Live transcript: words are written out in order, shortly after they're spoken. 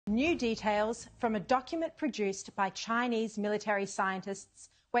New details from a document produced by Chinese military scientists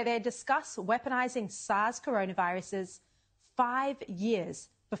where they discuss weaponizing SARS coronaviruses 5 years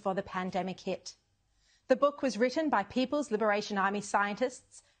before the pandemic hit. The book was written by People's Liberation Army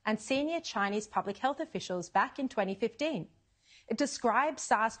scientists and senior Chinese public health officials back in 2015. It describes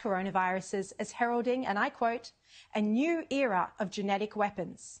SARS coronaviruses as heralding, and I quote, a new era of genetic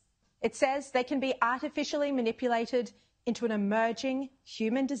weapons. It says they can be artificially manipulated into an emerging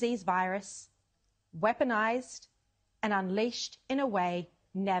human disease virus, weaponized and unleashed in a way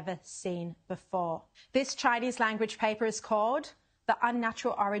never seen before. This Chinese language paper is called The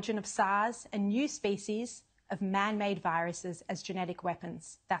Unnatural Origin of SARS, a New Species of Man-Made Viruses as Genetic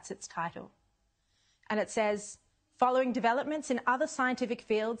Weapons. That's its title. And it says, following developments in other scientific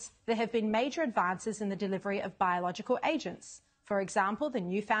fields, there have been major advances in the delivery of biological agents. For example, the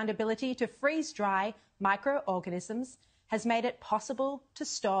newfound ability to freeze-dry microorganisms has made it possible to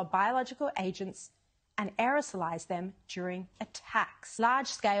store biological agents and aerosolize them during attacks.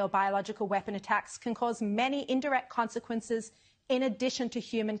 Large-scale biological weapon attacks can cause many indirect consequences in addition to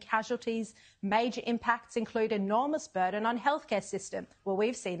human casualties. Major impacts include enormous burden on healthcare system. Well,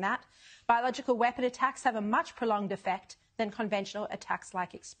 we've seen that. Biological weapon attacks have a much prolonged effect than conventional attacks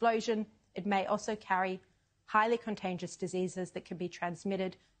like explosion. It may also carry highly contagious diseases that can be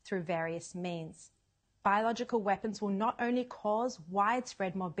transmitted through various means. Biological weapons will not only cause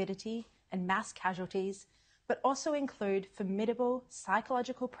widespread morbidity and mass casualties, but also include formidable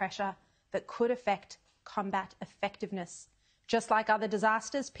psychological pressure that could affect combat effectiveness. Just like other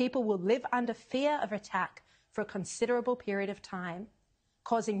disasters, people will live under fear of attack for a considerable period of time,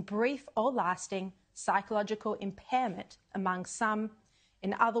 causing brief or lasting psychological impairment among some.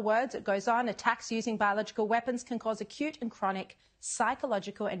 In other words, it goes on, attacks using biological weapons can cause acute and chronic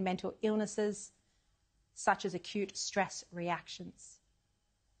psychological and mental illnesses, such as acute stress reactions.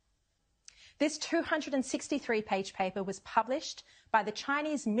 This 263-page paper was published by the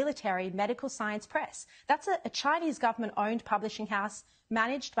Chinese Military Medical Science Press. That's a Chinese government-owned publishing house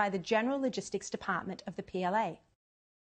managed by the General Logistics Department of the PLA.